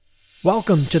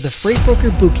Welcome to the Freight Broker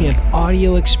Bootcamp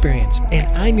audio experience, and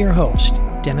I'm your host,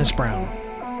 Dennis Brown.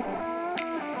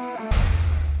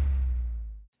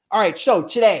 All right, so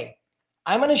today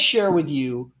I'm going to share with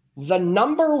you the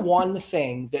number one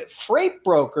thing that freight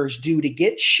brokers do to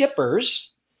get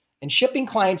shippers and shipping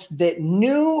clients that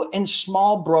new and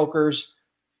small brokers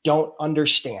don't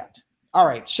understand. All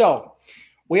right, so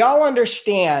we all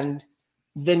understand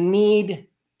the need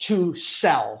to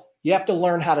sell. You have to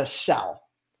learn how to sell.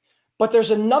 But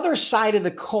there's another side of the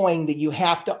coin that you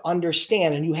have to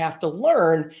understand and you have to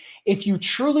learn if you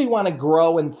truly want to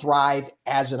grow and thrive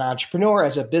as an entrepreneur,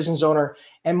 as a business owner,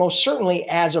 and most certainly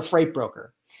as a freight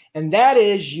broker. And that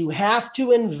is you have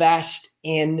to invest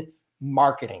in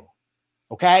marketing,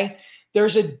 okay?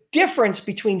 There's a difference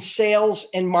between sales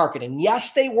and marketing.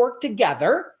 Yes, they work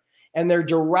together and they're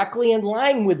directly in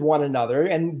line with one another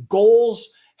and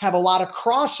goals have a lot of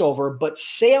crossover, but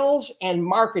sales and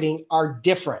marketing are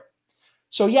different.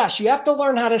 So yes, you have to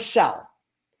learn how to sell,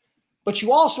 but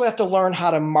you also have to learn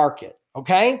how to market,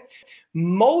 okay?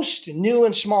 Most new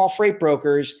and small freight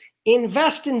brokers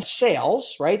invest in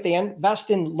sales, right? They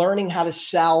invest in learning how to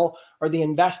sell or they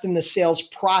invest in the sales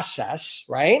process,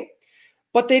 right?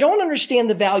 But they don't understand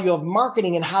the value of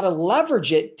marketing and how to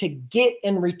leverage it to get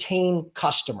and retain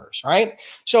customers, right?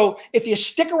 So if you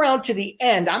stick around to the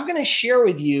end, I'm going to share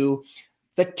with you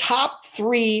the top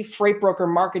 3 freight broker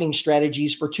marketing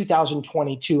strategies for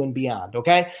 2022 and beyond,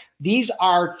 okay? These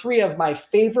are 3 of my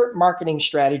favorite marketing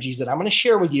strategies that I'm going to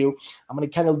share with you. I'm going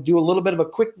to kind of do a little bit of a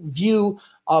quick view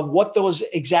of what those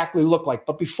exactly look like.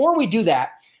 But before we do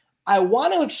that, I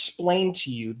want to explain to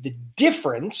you the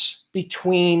difference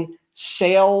between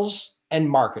sales and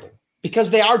marketing because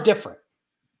they are different,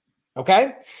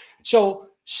 okay? So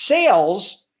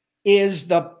sales is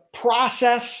the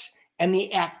process and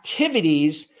the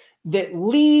activities that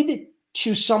lead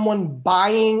to someone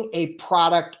buying a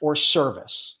product or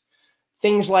service.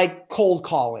 Things like cold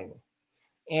calling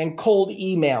and cold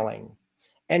emailing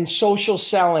and social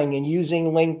selling and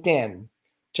using LinkedIn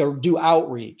to do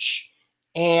outreach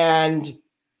and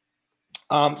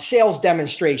sales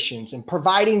demonstrations and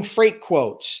providing freight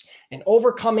quotes and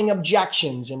overcoming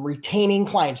objections and retaining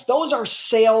clients. Those are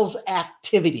sales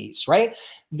activities, right?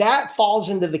 That falls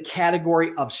into the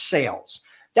category of sales.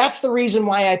 That's the reason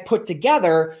why I put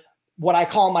together what I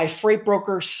call my Freight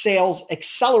Broker Sales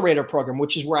Accelerator program,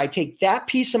 which is where I take that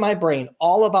piece of my brain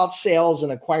all about sales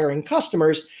and acquiring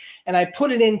customers, and I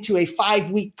put it into a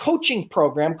 5-week coaching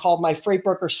program called my Freight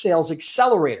Broker Sales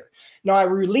Accelerator. Now, I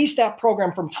release that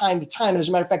program from time to time. And as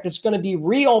a matter of fact, it's going to be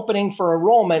reopening for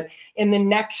enrollment in the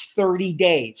next 30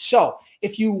 days. So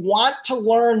if you want to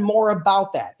learn more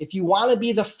about that, if you want to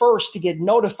be the first to get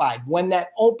notified when that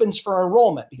opens for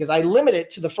enrollment, because I limit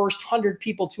it to the first 100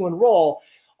 people to enroll,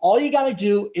 all you got to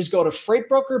do is go to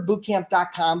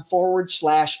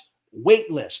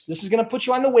freightbrokerbootcamp.com/waitlist. This is going to put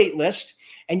you on the wait list,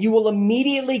 and you will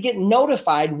immediately get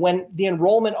notified when the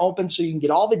enrollment opens so you can get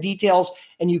all the details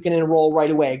and you can enroll right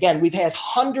away. Again, we've had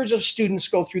hundreds of students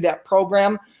go through that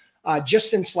program just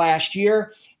since last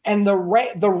year. And the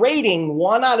rating,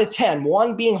 1 out of 10,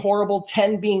 1 being horrible,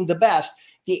 10 being the best,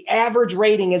 the average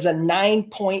rating is a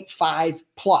 9.5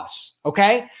 plus,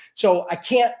 okay? So I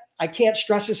can't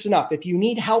stress this enough. If you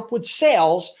need help with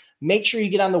sales, make sure you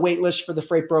get on the wait list for the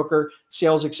Freight Broker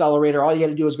Sales Accelerator. All you got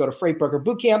to do is go to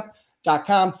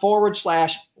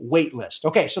freightbrokerbootcamp.com/waitlist.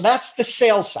 Okay, so that's the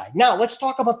sales side. Now let's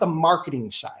talk about the marketing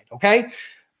side, okay?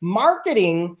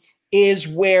 Marketing is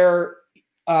where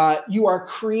you are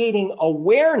creating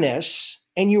awareness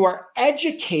and you are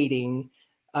educating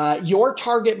your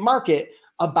target market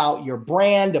about your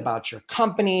brand, about your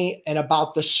company, and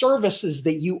about the services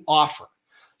that you offer.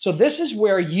 So this is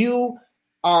where you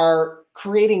are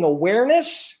creating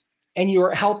awareness and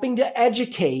you're helping to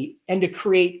educate and to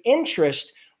create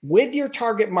interest with your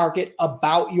target market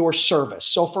about your service.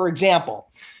 So for example,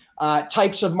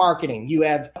 types of marketing, you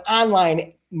have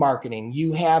online marketing,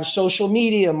 you have social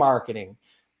media marketing,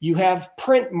 you have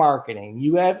print marketing,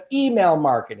 you have email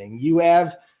marketing, you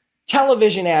have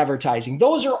television advertising.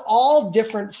 Those are all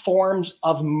different forms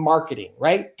of marketing,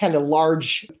 right? Kind of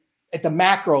large at the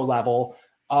macro level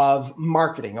of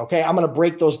marketing, okay? I'm going to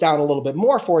break those down a little bit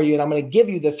more for you, and I'm going to give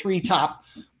you the 3 top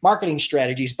marketing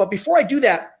strategies. But before I do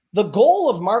that, the goal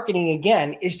of marketing,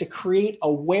 again, is to create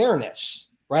awareness,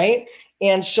 right?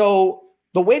 And so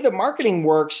the way that marketing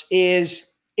works is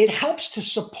it helps to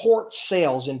support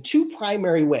sales in 2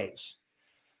 primary ways.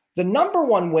 The number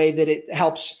one way that it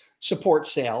helps support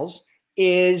sales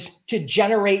is to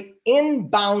generate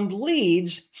inbound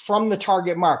leads from the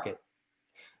target market.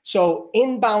 So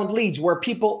inbound leads where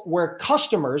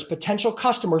customers, potential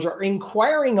customers are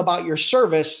inquiring about your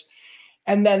service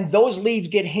And then those leads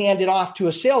get handed off to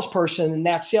a salesperson, and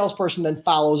that salesperson then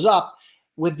follows up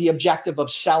with the objective of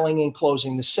selling and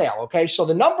closing the sale. Okay. So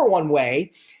the number one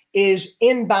way is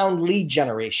inbound lead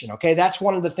generation. Okay. That's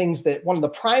one of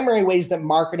the primary ways that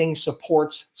marketing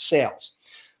supports sales.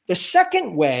 The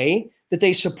second way that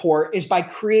they support is by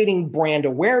creating brand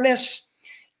awareness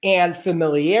and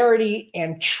familiarity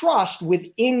and trust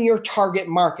within your target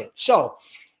market. So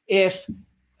if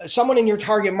someone in your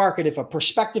target market, if a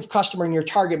prospective customer in your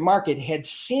target market had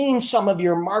seen some of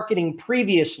your marketing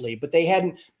previously, but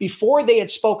before they had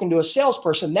spoken to a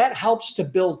salesperson, that helps to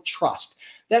build trust.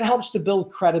 That helps to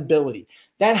build credibility.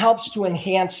 That helps to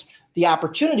enhance the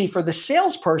opportunity for the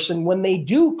salesperson when they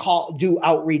do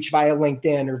outreach via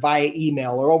LinkedIn or via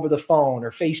email or over the phone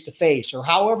or face-to-face or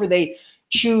however they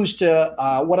choose to,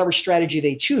 whatever strategy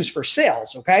they choose for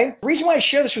sales, okay? The reason why I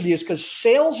share this with you is because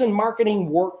sales and marketing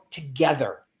work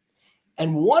together.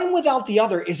 And one without the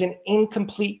other is an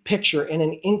incomplete picture and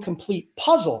an incomplete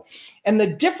puzzle. And the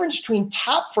difference between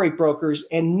top freight brokers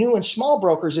and new and small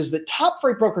brokers is that top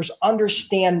freight brokers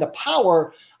understand the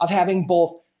power of having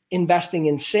both investing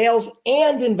in sales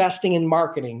and investing in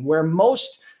marketing, where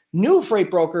most new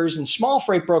freight brokers and small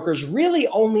freight brokers really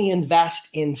only invest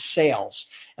in sales.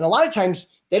 And a lot of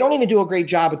times they don't even do a great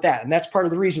job at that. And that's part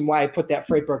of the reason why I put that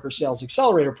Freight Broker Sales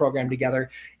Accelerator program together.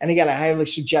 And again, I highly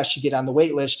suggest you get on the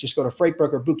wait list. Just go to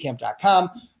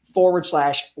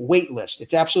freightbrokerbootcamp.com/waitlist.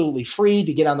 It's absolutely free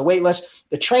to get on the wait list.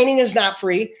 The training is not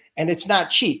free and it's not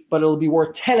cheap, but it'll be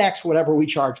worth 10x whatever we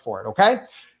charge for it. Okay.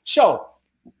 So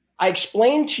I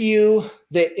explained to you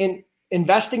that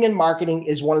investing in marketing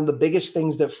is one of the biggest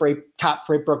things that top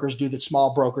freight brokers do that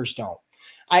small brokers don't.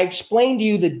 I explained to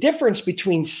you the difference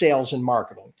between sales and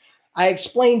marketing. I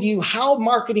explained to you how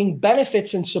marketing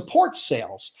benefits and supports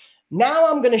sales. Now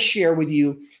I'm going to share with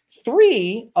you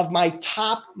 3 of my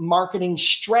top marketing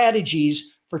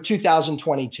strategies for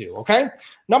 2022, okay?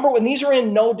 Number one, these are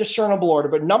in no discernible order,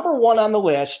 but number 1 on the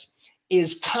list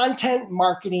is content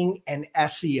marketing and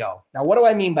SEO. Now, what do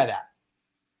I mean by that?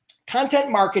 Content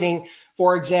marketing,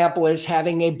 for example, is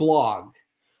having a blog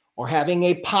or having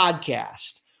a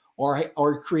podcast,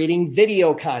 or creating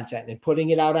video content and putting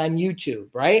it out on YouTube,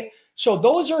 right? So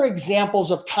those are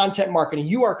examples of content marketing.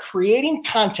 You are creating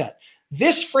content.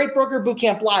 This Freight Broker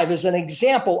Bootcamp Live is an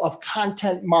example of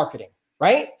content marketing,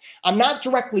 right? I'm not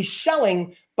directly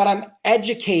selling, but I'm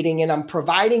educating and I'm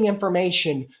providing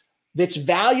information that's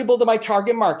valuable to my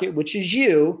target market, which is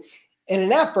you, in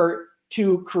an effort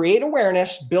to create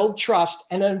awareness, build trust,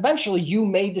 and then eventually you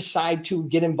may decide to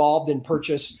get involved and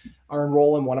purchase or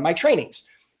enroll in one of my trainings.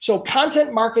 So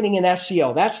content marketing and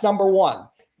SEO, that's number 1.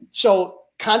 So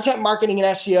content marketing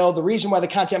and SEO, the reason why the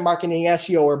content marketing and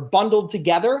SEO are bundled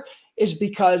together is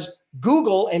because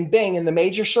Google and Bing and the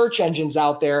major search engines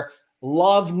out there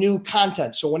love new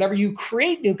content. So whenever you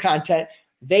create new content,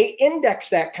 they index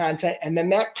that content and then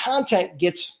that content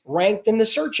gets ranked in the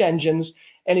search engines.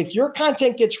 And if your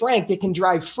content gets ranked, it can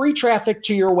drive free traffic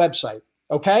to your website,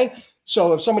 okay?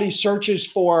 So if somebody searches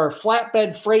for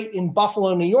flatbed freight in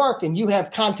Buffalo, New York, and you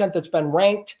have content that's been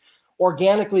ranked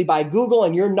organically by Google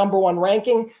and your number 1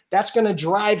 ranking, that's going to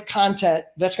drive content,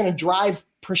 that's going to drive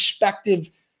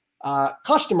prospective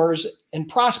customers and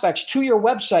prospects to your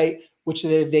website, which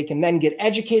they can then get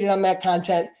educated on that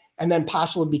content and then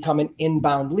possibly become an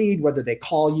inbound lead, whether they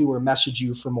call you or message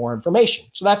you for more information.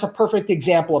 So that's a perfect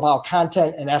example of how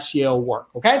content and SEO work,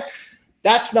 okay?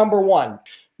 That's number 1.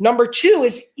 Number 2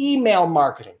 is email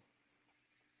marketing.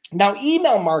 Now,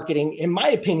 email marketing, in my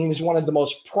opinion, is one of the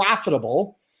most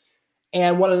profitable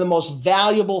and one of the most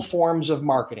valuable forms of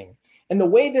marketing. And the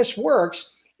way this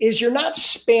works is you're not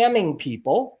spamming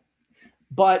people,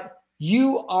 but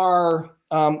you are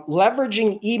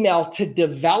leveraging email to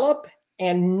develop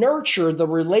and nurture the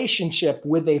relationship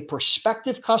with a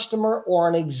prospective customer or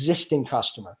an existing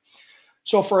customer.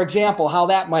 So, for example, how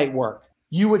that might work.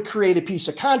 You would create a piece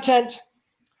of content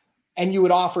and you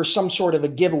would offer some sort of a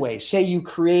giveaway. Say you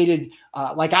created,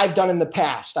 like I've done in the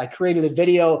past, I created a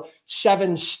video,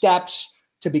 7 steps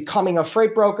to becoming a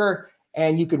freight broker,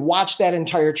 and you could watch that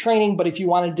entire training. But if you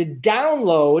wanted to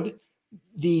download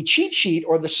the cheat sheet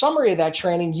or the summary of that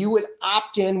training, you would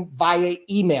opt in via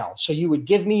email. So you would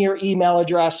give me your email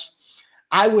address.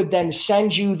 I would then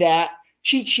send you that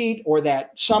cheat sheet or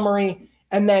that summary.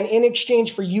 And then in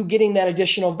exchange for you getting that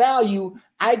additional value,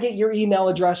 I get your email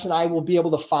address and I will be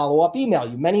able to follow up email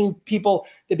you. Many people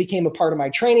that became a part of my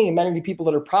training and many of the people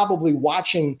that are probably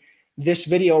watching this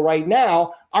video right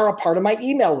now are a part of my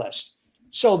email list.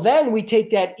 So then we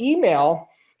take that email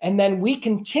and then we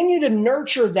continue to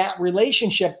nurture that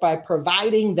relationship by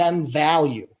providing them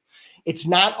value. It's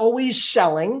not always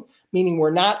selling, meaning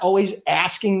we're not always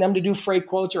asking them to do freight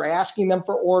quotes or asking them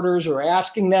for orders or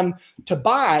asking them to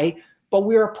buy, but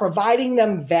we are providing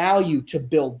them value to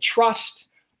build trust,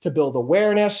 to build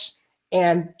awareness,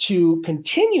 and to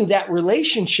continue that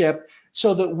relationship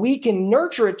so that we can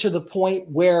nurture it to the point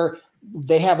where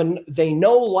they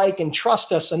know, like, and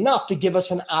trust us enough to give us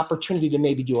an opportunity to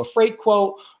maybe do a freight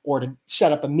quote or to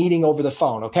set up a meeting over the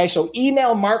phone. Okay. So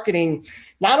email marketing,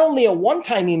 not only a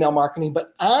one-time email marketing,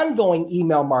 but ongoing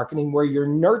email marketing where you're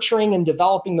nurturing and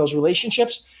developing those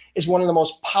relationships is one of the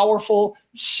most powerful,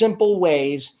 simple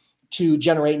ways to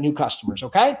generate new customers.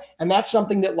 Okay. And that's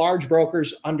something that large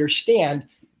brokers understand.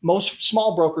 Most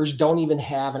small brokers don't even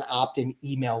have an opt-in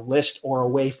email list or a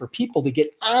way for people to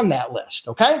get on that list.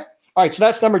 Okay. All right, so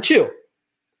that's number 2.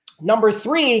 Number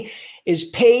 3 is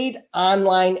paid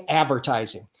online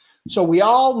advertising. So we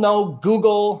all know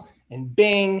Google and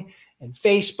Bing and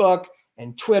Facebook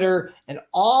and Twitter and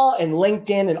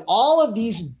LinkedIn and all of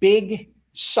these big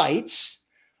sites,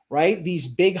 right? These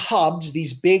big hubs,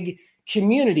 these big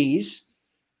communities.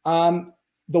 The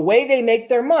way they make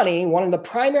their money, one of the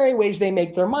primary ways they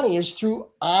make their money is through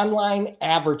online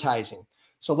advertising.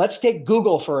 So let's take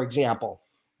Google, for example.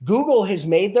 Google has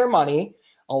made their money,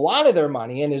 a lot of their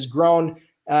money, and has grown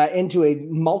into a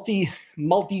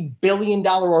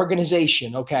multi-billion-dollar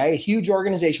organization, okay? A huge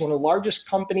organization, one of the largest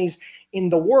companies in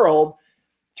the world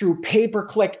through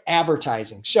pay-per-click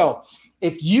advertising. So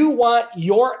if you want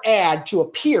your ad to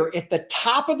appear at the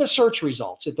top of the search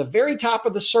results, at the very top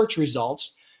of the search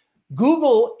results,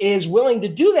 Google is willing to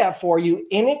do that for you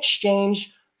in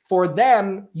exchange for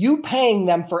you paying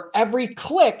them for every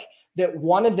click that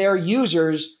one of their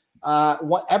users,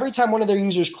 every time one of their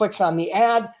users clicks on the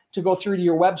ad to go through to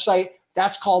your website,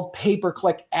 that's called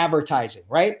pay-per-click advertising,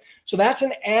 right? So that's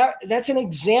an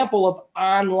example of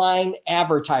online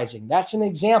advertising. That's an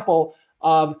example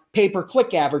of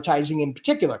pay-per-click advertising in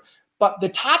particular. But the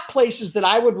top places that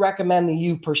I would recommend that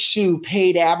you pursue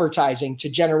paid advertising to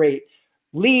generate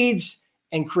leads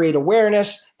and create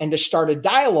awareness and to start a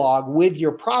dialogue with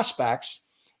your prospects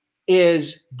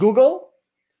is Google,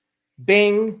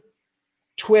 Bing,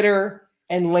 Twitter,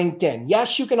 and LinkedIn.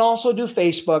 Yes, you can also do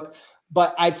Facebook,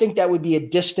 but I think that would be a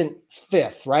distant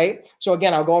 5th, right? So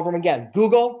again, I'll go over them again.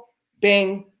 Google,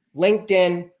 Bing,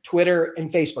 LinkedIn, Twitter,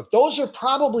 and Facebook. Those are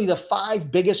probably the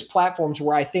 5 biggest platforms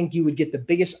where I think you would get the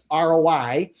biggest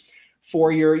ROI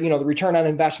for your, the return on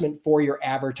investment for your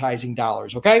advertising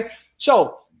dollars, okay?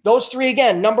 So those 3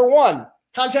 again, number 1,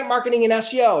 content marketing and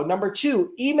SEO. Number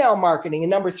 2, email marketing. And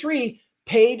number 3,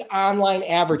 paid online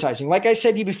advertising. Like I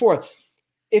said to you before,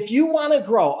 if you want to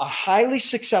grow a highly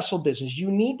successful business,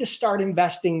 you need to start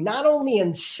investing not only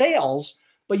in sales,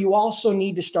 but you also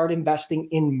need to start investing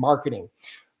in marketing.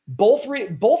 Both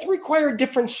require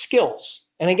different skills.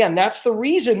 And again, that's the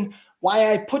reason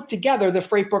why I put together the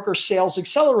Freight Broker Sales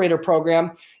Accelerator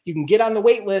program. You can get on the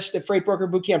wait list at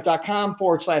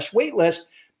freightbrokerbootcamp.com/waitlist.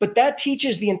 But that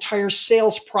teaches the entire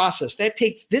sales process. That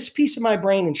takes this piece of my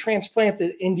brain and transplants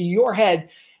it into your head,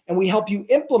 and we help you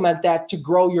implement that to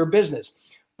grow your business.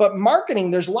 But marketing,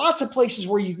 there's lots of places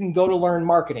where you can go to learn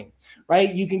marketing,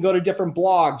 right? You can go to different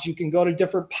blogs. You can go to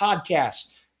different podcasts.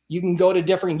 You can go to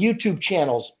different YouTube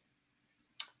channels.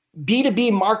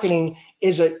 B2B marketing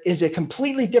is a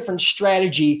completely different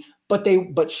strategy,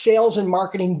 but sales and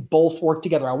marketing both work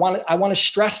together. I want to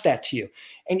stress that to you.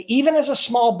 And even as a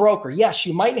small broker, yes,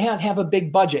 you might not have a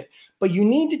big budget, but you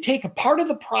need to take a part of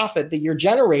the profit that you're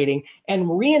generating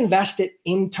and reinvest it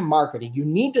into marketing. You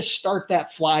need to start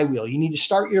that flywheel. You need to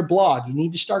start your blog. You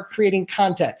need to start creating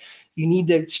content. You need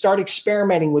to start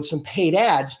experimenting with some paid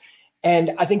ads.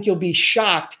 And I think you'll be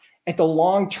shocked at the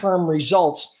long-term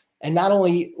results, and not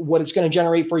only what it's going to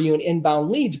generate for you in inbound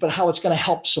leads, but how it's going to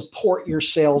help support your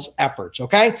sales efforts,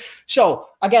 okay? So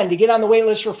again, to get on the wait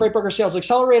list for Freight Broker Sales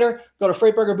Accelerator, go to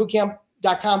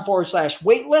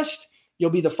freightbrokerbootcamp.com/waitlist. You'll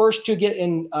be the first to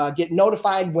get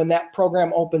notified when that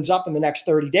program opens up in the next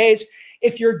 30 days.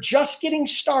 If you're just getting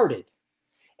started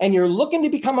and you're looking to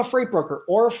become a freight broker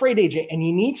or a freight agent and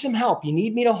you need some help, you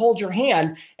need me to hold your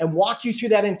hand and walk you through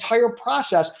that entire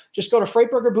process, just go to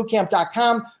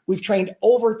freightbrokerbootcamp.com. We've trained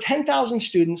over 10,000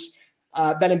 students,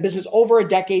 been in business over a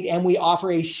decade, and we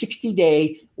offer a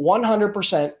 60-day,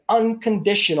 100%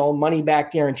 unconditional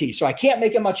money-back guarantee. So I can't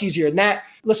make it much easier than that.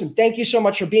 Listen, thank you so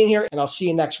much for being here, and I'll see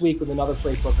you next week with another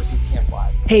Freight Broker Bootcamp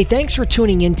Live. Hey, thanks for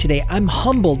tuning in today. I'm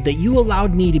humbled that you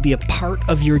allowed me to be a part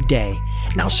of your day.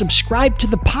 Now subscribe to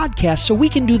the podcast so we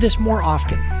can do this more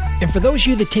often. And for those of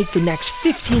you that take the next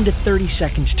 15 to 30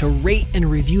 seconds to rate and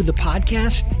review the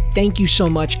podcast, thank you so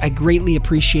much. I greatly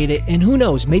appreciate it. And who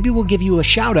knows, maybe we'll give you a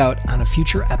shout out on a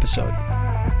future episode.